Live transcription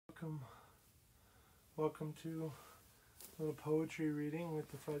Welcome to a little poetry reading with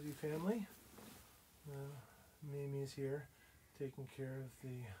the Fuzzy family. Mimi's here taking care of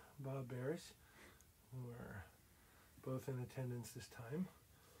the Bob Bears, who are both in attendance this time.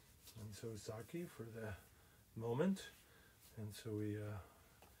 And so is Saki for the moment. And so we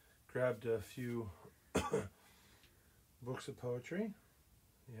grabbed a few books of poetry.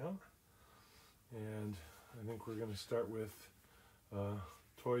 Yeah. And I think we're going to start with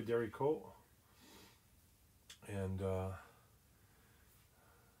Toy Derricotte. And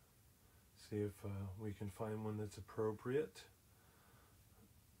see if we can find one that's appropriate.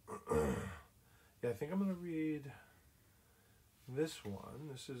 Yeah, I think I'm going to read this one.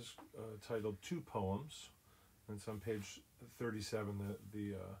 This is titled Two Poems. And it's on page 37.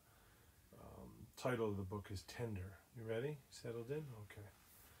 The title of the book is Tender. You ready? Settled in? Okay.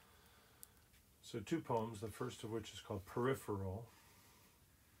 So two poems, the first of which is called Peripheral.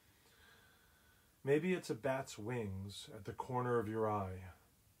 Maybe it's a bat's wings at the corner of your eye,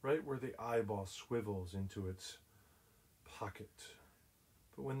 right where the eyeball swivels into its pocket.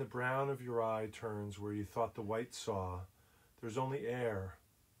 But when the brown of your eye turns where you thought the white saw, there's only air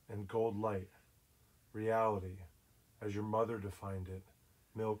and gold light, reality, as your mother defined it,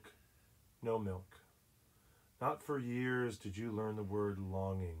 milk, no milk. Not for years did you learn the word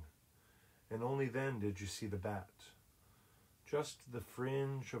longing, and only then did you see the bat. Just the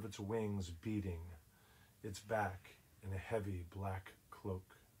fringe of its wings beating, its back in a heavy black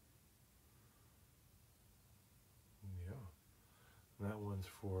cloak. Yeah. And that one's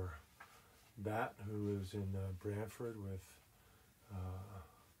for Bat, who lives in Brantford with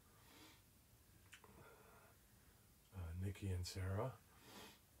Nikki and Sarah.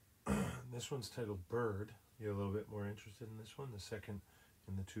 This one's titled Bird. You're a little bit more interested in this one. The second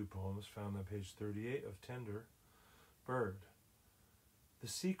in the two poems found on page 38 of Tender. Bird. The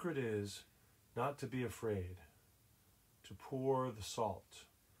secret is not to be afraid, to pour the salt,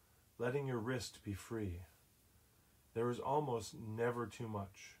 letting your wrist be free. There is almost never too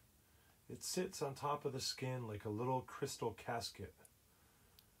much. It sits on top of the skin like a little crystal casket.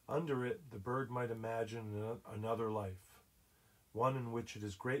 Under it, the bird might imagine another life, one in which it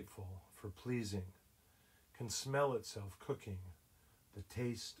is grateful for pleasing, can smell itself cooking, the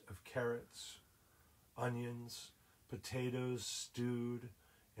taste of carrots, onions, potatoes stewed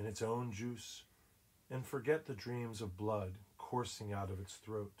in its own juice, and forget the dreams of blood coursing out of its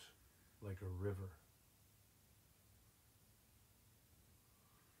throat like a river.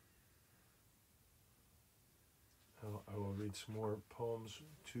 I will read some more poems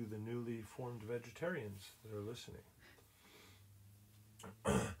to the newly formed vegetarians that are listening.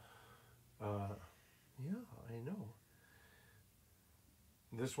 Yeah, I know.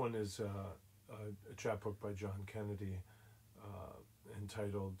 This one is a chapbook by John Kennedy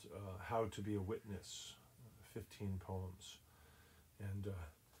entitled How to Be a Witness, 15 poems. And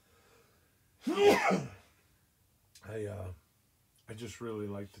I just really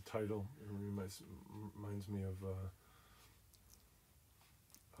like the title. It reminds me of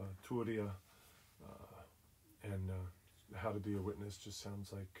Turia, and How to Be a Witness just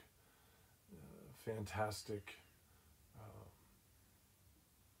sounds like fantastic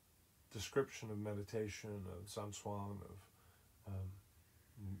description of meditation, of samswang, of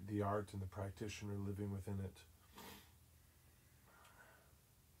the art and the practitioner living within it.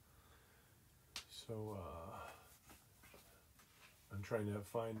 So I'm trying to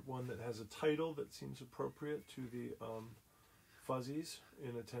find one that has a title that seems appropriate to the Fuzzies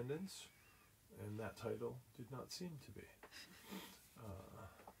in attendance, and that title did not seem to be.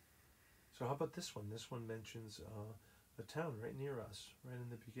 So how about this one? This one mentions a town right near us, right in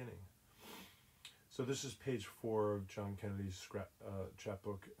the beginning. So this is page 4 of John Kennedy's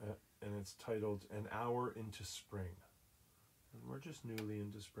chapbook, and it's titled An Hour into Spring. And we're just newly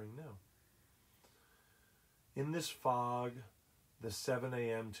into spring now. In this fog, the 7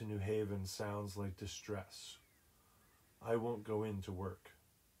 a.m. to New Haven sounds like distress. I won't go in to work.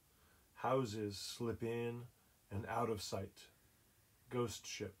 Houses slip in and out of sight. Ghost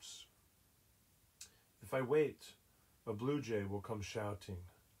ships. If I wait, a blue jay will come shouting,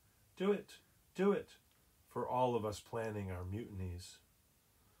 "Do it, do it," for all of us planning our mutinies.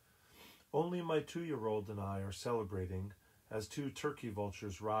 Only my 2-year-old and I are celebrating as 2 turkey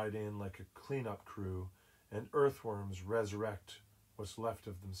vultures ride in like a cleanup crew and earthworms resurrect what's left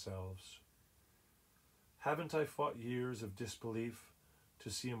of themselves. Haven't I fought years of disbelief to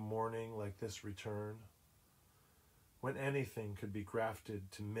see a morning like this return, when anything could be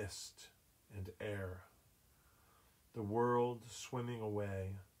grafted to mist and air? The world swimming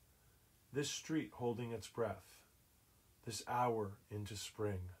away, this street holding its breath, this hour into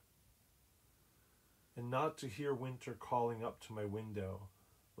spring, and not to hear winter calling up to my window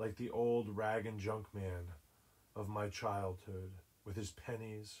like the old rag and junk man of my childhood with his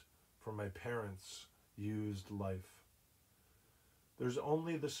pennies for my parents' used life. There's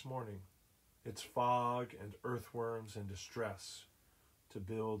only this morning its fog and earthworms and distress to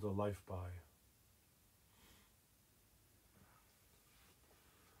build a life by.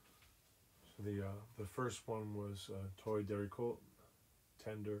 So the first one was Toy Derricotte,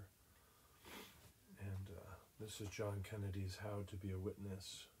 Tender, and this is John Kennedy's How to Be a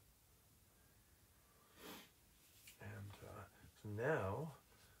Witness. And so now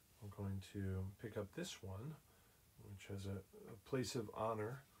I'm going to pick up this one, which has a place of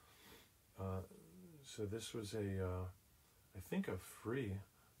honor. So this was I think a free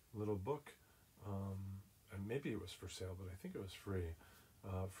little book, and maybe it was for sale, but I think it was free,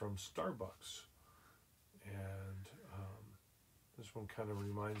 from Starbucks. And this one kind of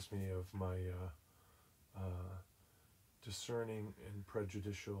reminds me of my discerning and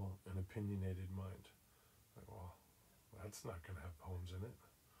prejudicial and opinionated mind. Like, well, that's not going to have poems in it.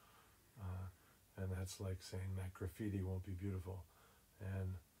 And that's like saying that graffiti won't be beautiful.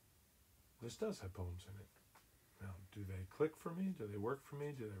 And this does have poems in it. Now, do they click for me? Do they work for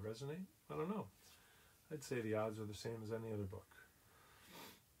me? Do they resonate? I don't know. I'd say the odds are the same as any other book.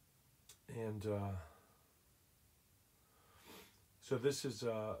 And so this is,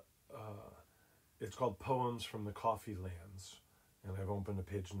 it's called Poems from the Coffee Lands. And I've opened to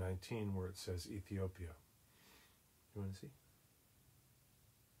page 19 where it says Ethiopia. You want to see?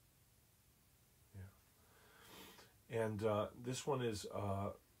 Yeah. And this one is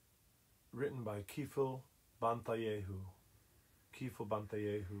written by Bantayehu,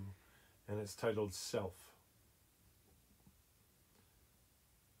 and it's titled Self.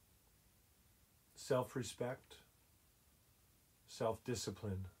 Self-respect,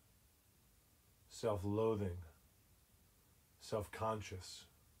 self-discipline, self-loathing, self-conscious,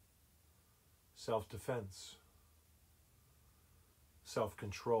 self-defense,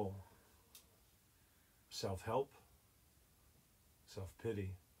 self-control, self-help,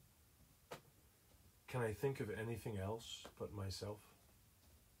 self-pity. Can I think of anything else but myself?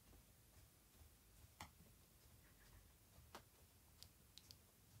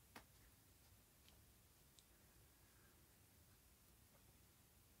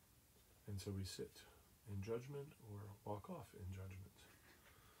 And so we sit in judgment or walk off in judgment.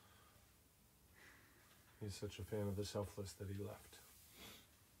 He's such a fan of the selfless that he left.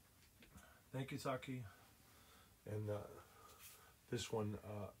 Thank you, Saki. And this one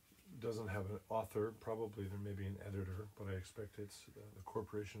doesn't have an author. Probably there may be an editor, but I expect it's the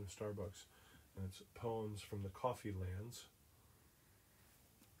Corporation of Starbucks. And it's Poems from the Coffee Lands.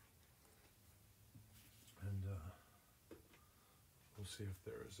 And we'll see if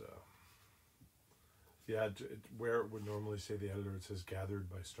there's where it would normally say the editor, it says gathered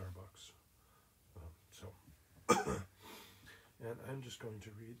by Starbucks. And I'm just going to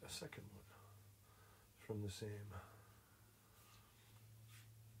read a second one from the same.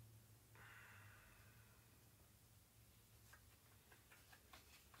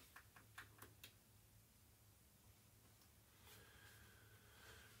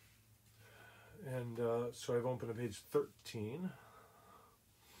 And so I've opened to page 13.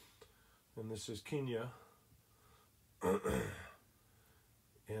 And this is Kenya.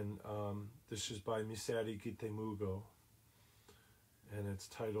 And this is by Misari Gite Mugo. And it's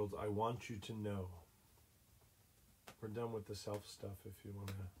titled, I Want You to Know. We're done with the self stuff if you want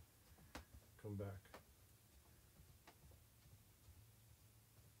to come back.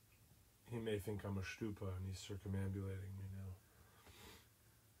 He may think I'm a stupa and he's circumambulating me now.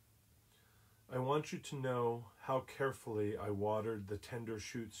 I want you to know how carefully I watered the tender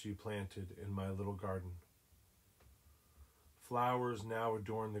shoots you planted in my little garden. Flowers now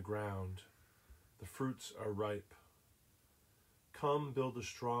adorn the ground. The fruits are ripe. Come build a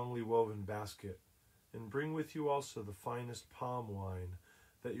strongly woven basket and bring with you also the finest palm wine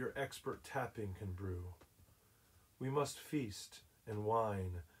that your expert tapping can brew. We must feast and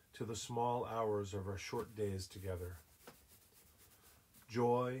wine to the small hours of our short days together.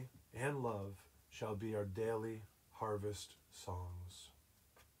 Joy and love shall be our daily harvest songs.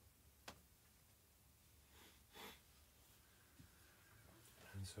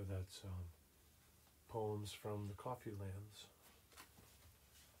 And so that's Poems from the Coffee Lands.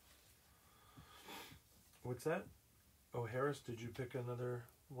 What's that? Oh, Harris, did you pick another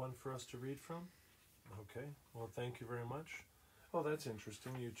one for us to read from? Okay, well, thank you very much. Oh, that's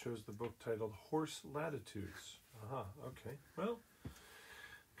interesting. You chose the book titled Horse Latitudes. Aha, okay. Well,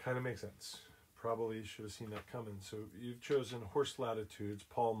 kind of makes sense. Probably should have seen that coming. So you've chosen Horse Latitudes,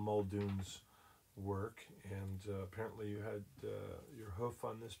 Paul Muldoon's work, and apparently you had your hoof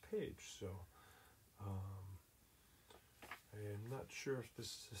on this page, so I'm not sure if this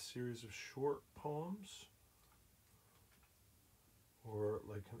is a series of short poems or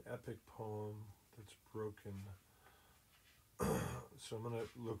like an epic poem that's broken. So I'm going to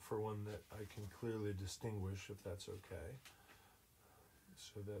look for one that I can clearly distinguish, if that's okay,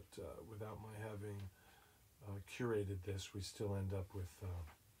 so that without my having curated this, we still end up with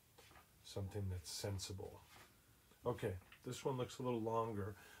something that's sensible. Okay, this one looks a little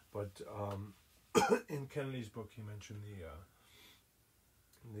longer, but in Kennedy's book he mentioned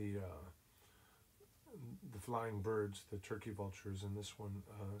the flying birds, the turkey vultures, and this one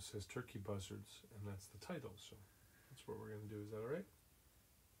says turkey buzzards, and that's the title, so that's what we're going to do. Is that all right?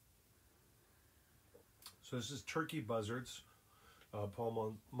 So this is Turkey Buzzards,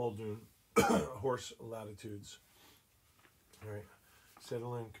 Paul Muldoon, Horse Latitudes. All right,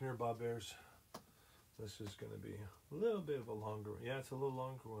 settle in. Come here, Bob Bears. This is going to be a little bit of a longer one. Yeah, it's a little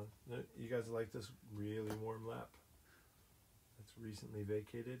longer one. You guys like this really warm lap? That's recently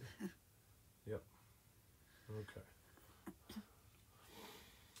vacated? Yep. Okay.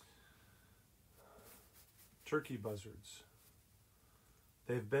 Turkey buzzards.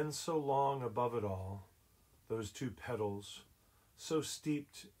 They've been so long above it all, those two petals, so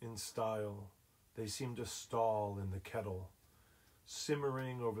steeped in style, they seem to stall in the kettle,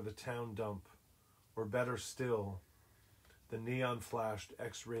 simmering over the town dump, or better still, the neon-flashed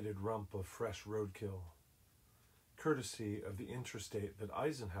X-rated rump of fresh roadkill, courtesy of the interstate that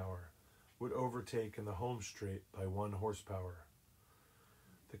Eisenhower would overtake in the home straight by 1 horsepower.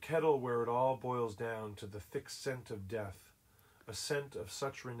 The kettle where it all boils down to the thick scent of death, a scent of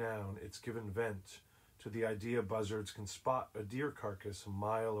such renown it's given vent to the idea buzzards can spot a deer carcass a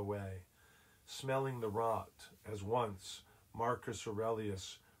mile away, smelling the rot as once Marcus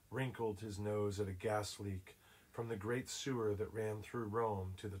Aurelius wrinkled his nose at a gas leak from the great sewer that ran through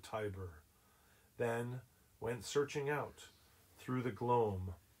Rome to the Tiber, then went searching out through the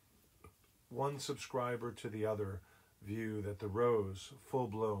gloam, one subscriber to the other view that the rose,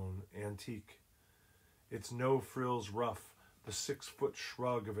 full-blown, antique. Its no-frills ruff, the 6-foot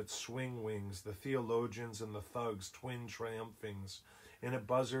shrug of its swing wings, the theologians and the thugs twin triumphings, in a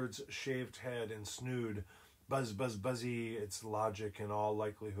buzzard's shaved head and snood, buzz, buzz, buzzy, its logic in all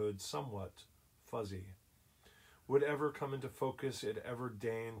likelihood somewhat fuzzy. Would ever come into focus it ever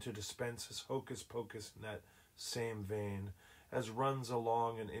deign to dispense his hocus-pocus in that same vein, as runs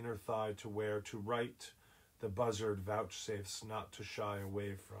along an inner thigh to where to write the buzzard vouchsafes not to shy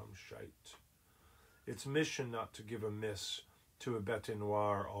away from shite. Its mission not to give a miss to a bete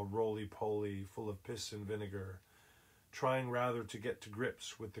noire all roly-poly, full of piss and vinegar, trying rather to get to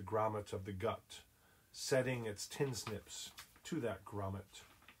grips with the grommet of the gut, setting its tin snips to that grommet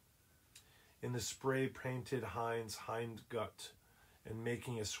in the spray-painted hind's hind gut, and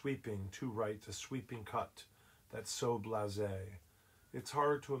making a sweeping, to right a sweeping cut, that's so blasé. It's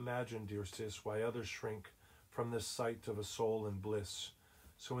hard to imagine, dear sis, why others shrink from the sight of a soul in bliss,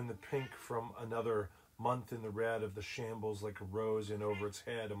 so in the pink from another month in the red of the shambles like a rose in over its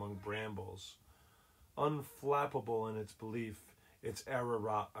head among brambles. Unflappable in its belief, its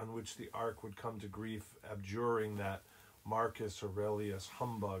Ararat on which the ark would come to grief, abjuring that Marcus Aurelius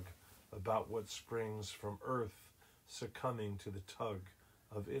humbug about what springs from earth, succumbing to the tug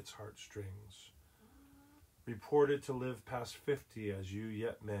of its heartstrings. Reported to live past 50 as you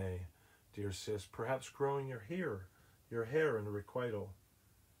yet may, dear sis, perhaps growing your hair in requital.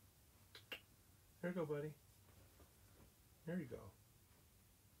 There you go, buddy. There you go.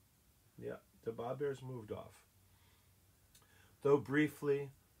 Yeah, the Bob Bear's moved off. Though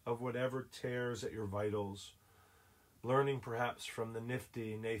briefly, of whatever tears at your vitals, learning perhaps from the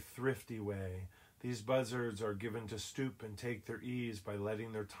nifty, nay thrifty way, these buzzards are given to stoop and take their ease by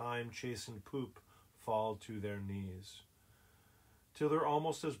letting their time-chastened poop fall to their knees, till they're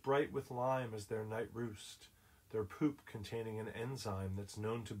almost as bright with lime as their night roost, their poop containing an enzyme that's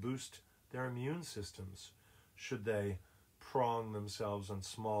known to boost their immune systems, should they prong themselves on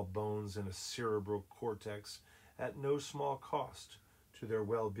small bones in a cerebral cortex at no small cost to their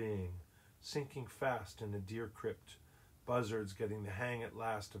well-being, sinking fast in a deer crypt, buzzards getting the hang at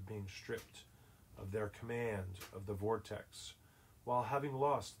last of being stripped of their command of the vortex, while having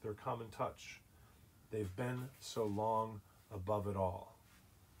lost their common touch, they've been so long above it all.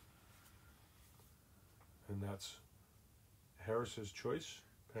 And that's Harris's choice,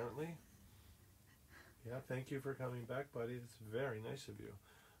 apparently. Yeah, thank you for coming back, buddy. It's very nice of you.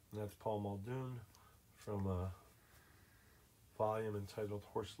 And that's Paul Muldoon from a volume entitled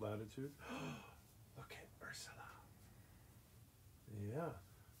Horse Latitude. Look at Ursula. Yeah.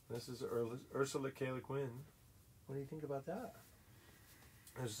 This is Ursula K. Le Guin. What do you think about that?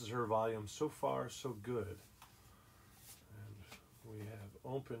 This is her volume, So Far, So Good. And we have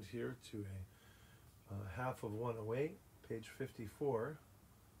opened here to a half of 108, page 54.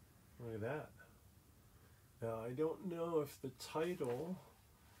 Look at that. Now, I don't know if the title...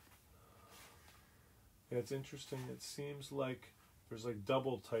 Yeah, it's interesting. It seems like there's like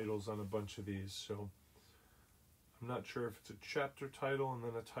double titles on a bunch of these, so I'm not sure if it's a chapter title and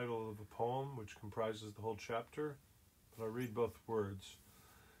then a title of a poem, which comprises the whole chapter, but I'll read both words.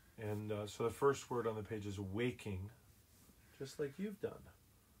 And so the first word on the page is waking, just like you've done.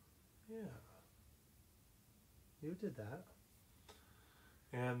 Yeah. You did that.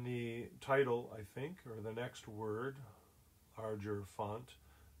 And the title, I think, or the next word, larger font,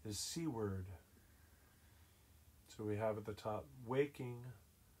 is seaward. So we have at the top, waking,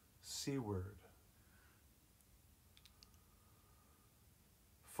 seaward.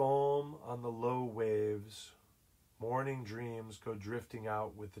 Foam on the low waves, morning dreams go drifting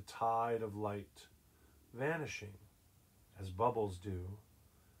out with the tide of light, vanishing, as bubbles do,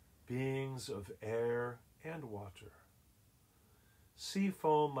 beings of air and water. Sea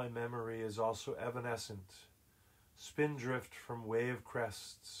foam, my memory, is also evanescent, spindrift from wave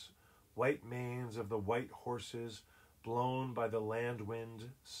crests, white manes of the white horses blown by the land wind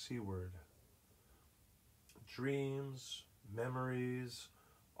seaward. Dreams, memories,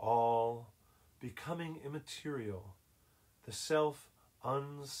 all becoming immaterial, the self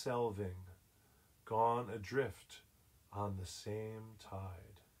unselving, gone adrift on the same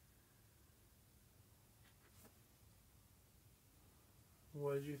tide.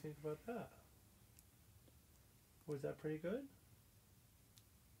 What did you think about that? Was that pretty good?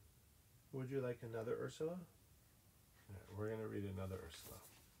 Would you like another Ursula? Yeah, we're going to read another Ursula.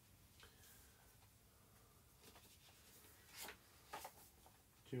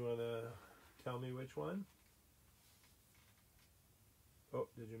 Do you want to tell me which one? Oh,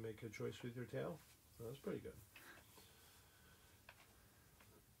 did you make a choice with your tail? That was pretty good.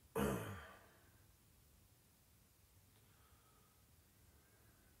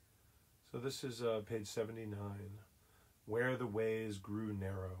 So this is page 79, Where the Ways Grew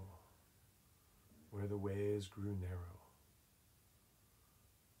Narrow. Where the ways grew narrow.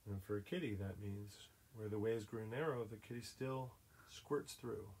 And for a kitty, that means where the ways grew narrow, the kitty still squirts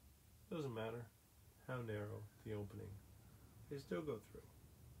through. Doesn't matter how narrow the opening. They still go through.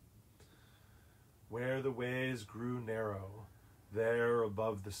 Where the ways grew narrow, there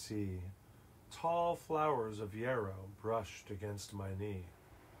above the sea, tall flowers of yarrow brushed against my knee.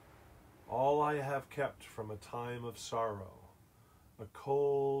 All I have kept from a time of sorrow, a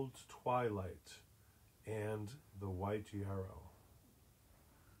cold twilight, and the white yarrow.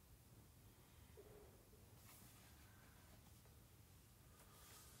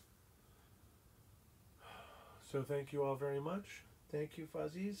 So thank you all very much. Thank you,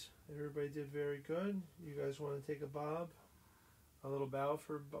 Fuzzies. Everybody did very good. You guys want to take a bob? A little bow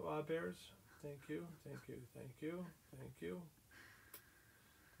for Bob Bears? Thank you, thank you, thank you, thank you.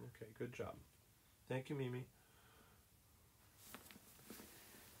 Okay, good job. Thank you, Mimi.